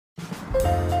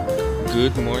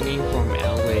Good morning from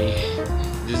LA.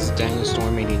 This is Daniel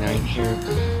Storm 89 here.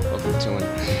 Welcome to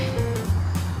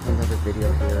another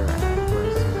video here at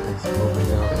Bernstein High School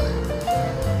video.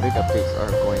 Big updates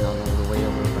are going on all the way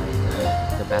over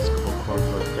by the basketball court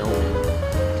for filming.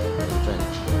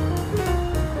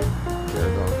 There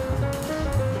we go.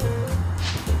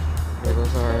 Yeah,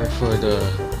 those are for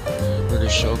the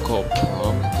show called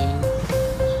Prom, I think.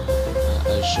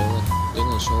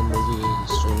 A show movie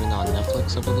streaming on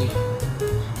Netflix, I believe.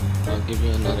 I'll give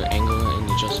you another angle in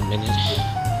just a minute.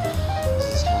 This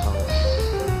is how it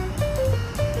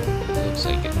looks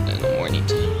like in the morning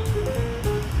time.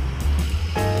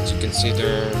 As you can see,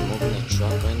 they're moving a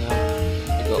truck right now.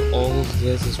 All of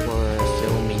this is for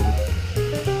filming.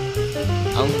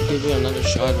 I'll give you another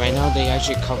shot. Right now, they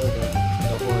actually covered the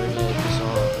whole area you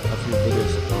saw a few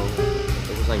videos ago.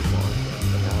 It was like one,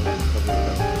 but now they covered it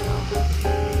now.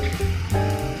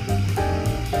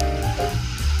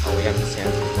 We have the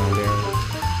Santas down there.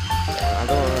 I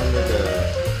don't remember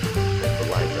the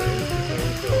library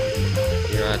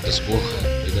here at the school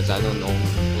because I don't know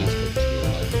who's going to the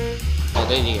library. Oh,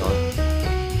 there they are.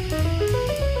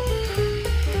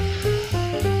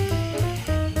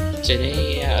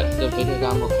 Today, the video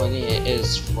that I'm recording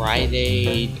is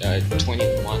Friday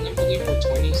 21, I believe, or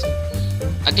 20.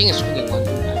 I think it's 21. I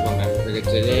don't remember. But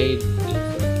today.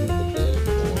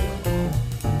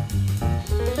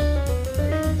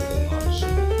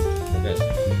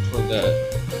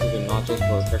 The nachos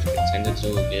for perfect attendance, so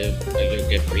you'll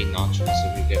get free nachos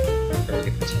if you get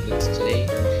perfect attendance today.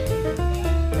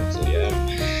 So yeah.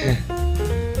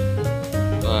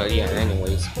 But yeah,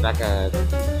 anyways, back at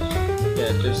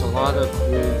there's a lot of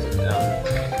crews. There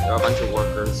are a bunch of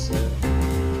workers.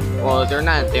 Well, they're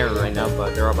not there right now,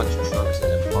 but there are a bunch of trucks in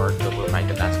the park over by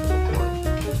the basketball court.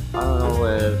 I don't know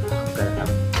if I'm gonna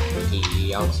have the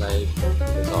outside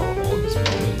because all this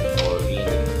filming or being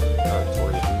in the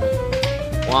auditorium.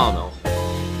 Well, I don't know.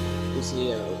 Usually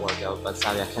I work out, but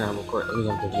sadly I cannot record any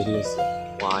of the videos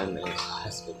while I'm in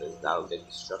class because that would get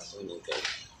distraction and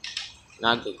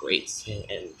not get grades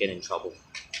and get in trouble.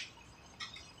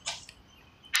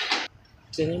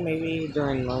 Today maybe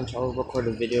during lunch I'll record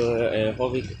a video.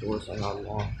 Hopefully the doors are not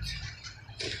locked.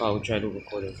 I'll probably try to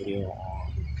record a video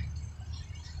on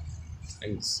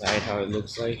inside how it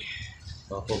looks like.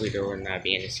 But hopefully there will not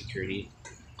be any security.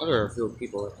 Oh, there are a few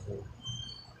people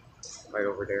right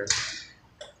over there.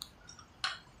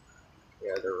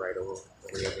 Yeah, they're right over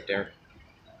there.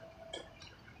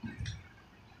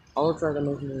 I'll try to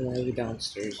make my way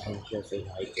downstairs and just say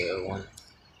hi to everyone.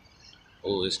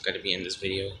 Oh, it's gotta be in this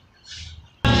video.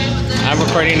 I'm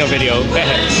recording a video.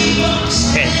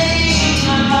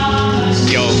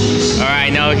 Yo,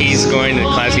 alright, now he's going to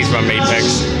class. He's from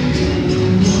Apex.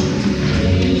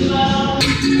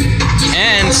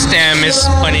 And STEM is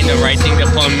putting the right thing to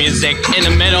play music in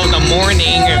the middle of the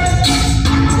morning.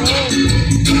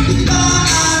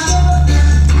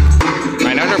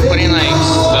 Right now they're putting like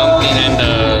something in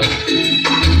the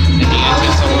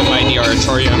entrance over by the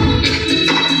auditorium.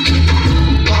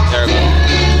 There we go.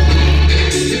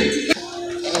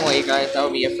 Anyway guys, that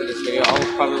will be it for this video.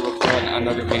 I'll probably record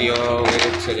another video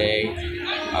later today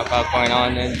about going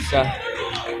on and stuff.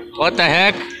 What the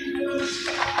heck?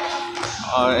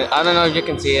 I don't know if you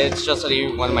can see it. It's just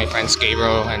one of my friends,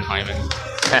 Gabriel and Hyman.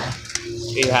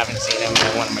 If you haven't seen them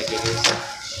in one of my videos.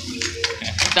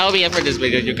 That'll be it for this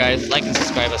video, you guys. Like and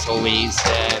subscribe as always.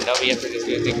 And that'll be it for this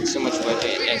video. Thank you so much for it.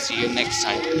 And see you next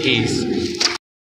time. Peace.